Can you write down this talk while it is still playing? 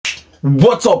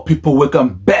What's up, people?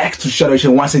 Welcome back to Shadow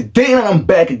once again, and I'm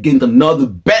back again with another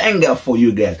banger for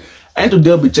you guys. And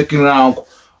today I'll be checking out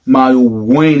my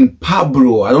win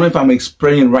Pablo. I don't know if I'm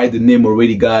explaining right the name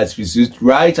already, guys. If it's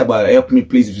right, but help me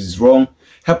please if it's wrong.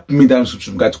 Help me down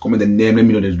subscribe guys to comment the name. Let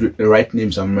me know the right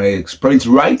names. I'm explaining it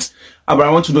right. But I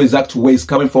want to know exactly where it's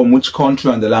coming from, which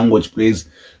country and the language, please.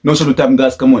 No sort of time,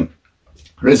 guys. Come on.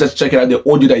 Let's just check it out. The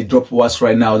audio that I dropped for us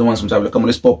right now. I don't want some time. Come on,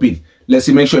 let's pop in. Let's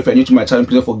see. Make sure if you're new to my channel,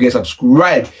 please don't forget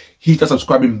subscribe. Hit the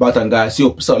subscribing button, guys. See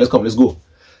you. Peace out. Let's come. Let's go.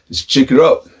 Let's check it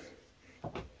out.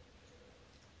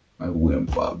 My win,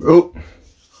 Pablo.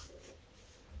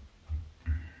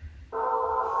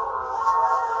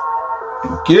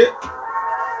 Okay.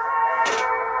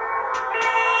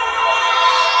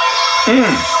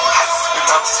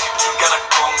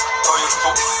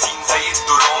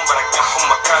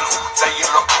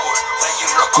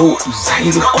 زي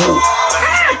الراكور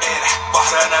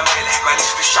بحرنا مالح ماليش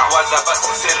في الشعوذه بس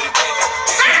سر باجع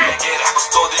جارح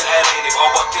بصطاد الارانب او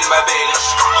بطل المبالغ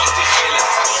قلت خالف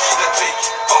ده تريك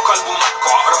فوق قلبه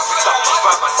مكع اعرف الدم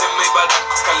فبسمي بدل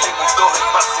كلمه في ظهري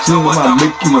بس جوه انا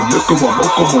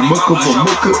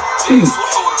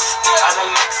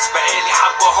المكس بقالي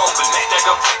حبه هومبل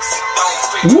محتاجه فليكس داون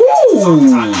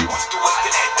فيك وسط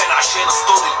الحته عشان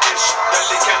اصطاد القرش ده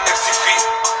اللي كان نفسي فيه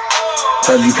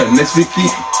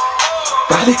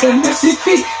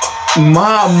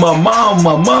Mamma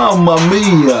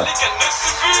mia.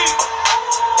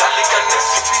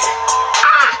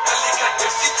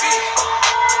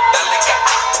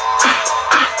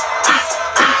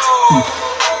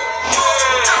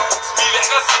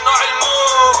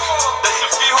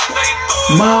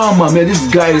 Mamma mia, this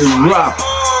guy is rap.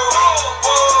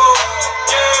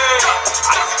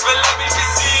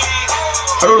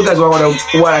 I don't know guys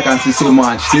why I can see so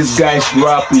much. This guy's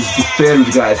rap is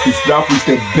different, guys. His rap is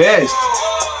the best.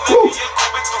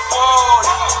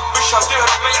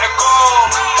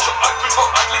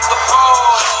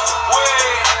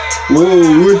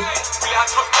 Woo. Woo.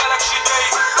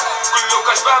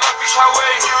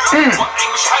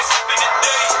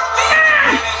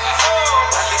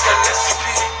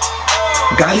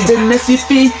 Gali the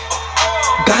Nessifi.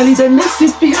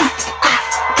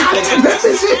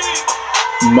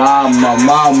 Mamma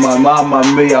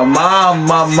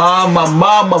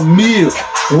mia,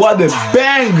 what a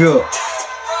banger.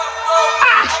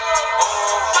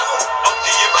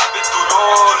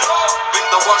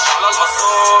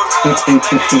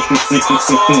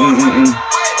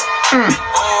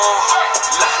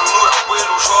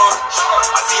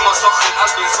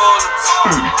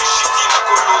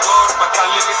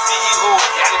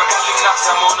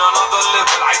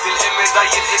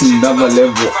 Another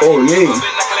level. Oh yeah.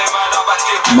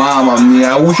 Mamma mia,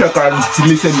 I wish I could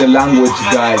listen the language,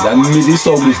 guys. I mean, this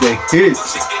song is the hit.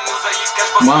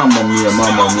 Mamma mia.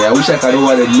 I wish I could know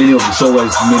what the meaning of the song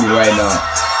is meaning right now.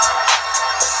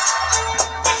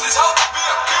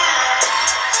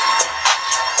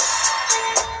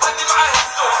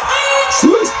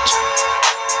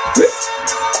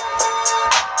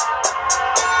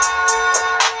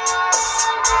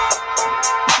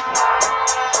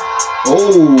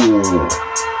 Oh.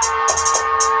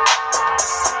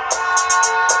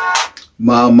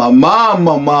 Mama,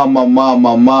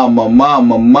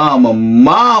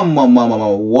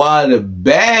 what a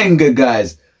banger,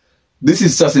 guys. This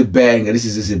is such a banger. This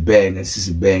is a banger.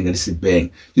 You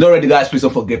know already, guys, please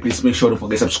don't forget, please make sure don't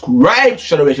forget subscribe to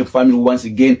Shadow family once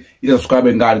again. Hit the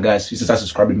subscribing button, guys. Hit the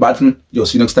subscribing button. Yo,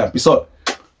 see you next time. Peace out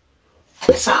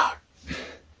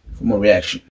for more reaction.